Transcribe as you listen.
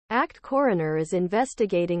ACT coroner is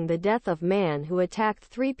investigating the death of man who attacked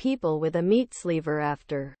 3 people with a meat sleaver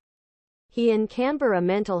after he in Canberra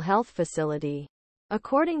mental health facility.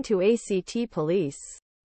 According to ACT police,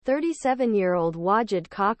 37-year-old Wajiid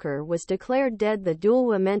Kakar was declared dead the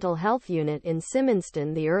Dhulwa Mental Health Unit in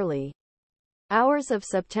Symonsston the early hours of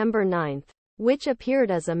September 9, which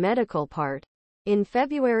appeared as a medical part. In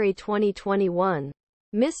February 2021,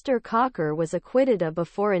 Mr. Kakar was acquitted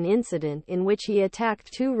before an incident in which he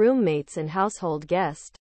attacked 2 roommates and household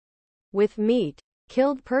guest with meat,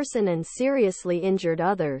 killed person and seriously injured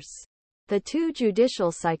others. The 2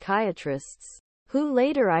 judicial psychiatrists, who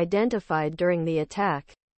later identified during the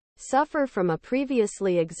attack, suffer from a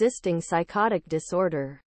previously existing psychotic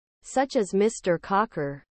disorder, such as Mr.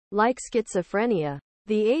 Kakar, like schizophrenia.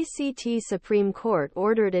 The ACT Supreme Court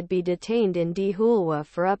ordered it be detained in Dhulwa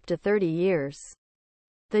for up to 30 years.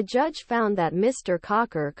 The judge found that Mr.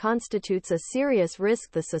 Kakar constitutes a serious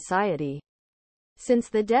risk to society. Since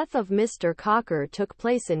the death of Mr. Kakar took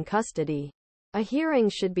place in custody, a hearing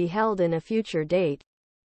should be held in a future date.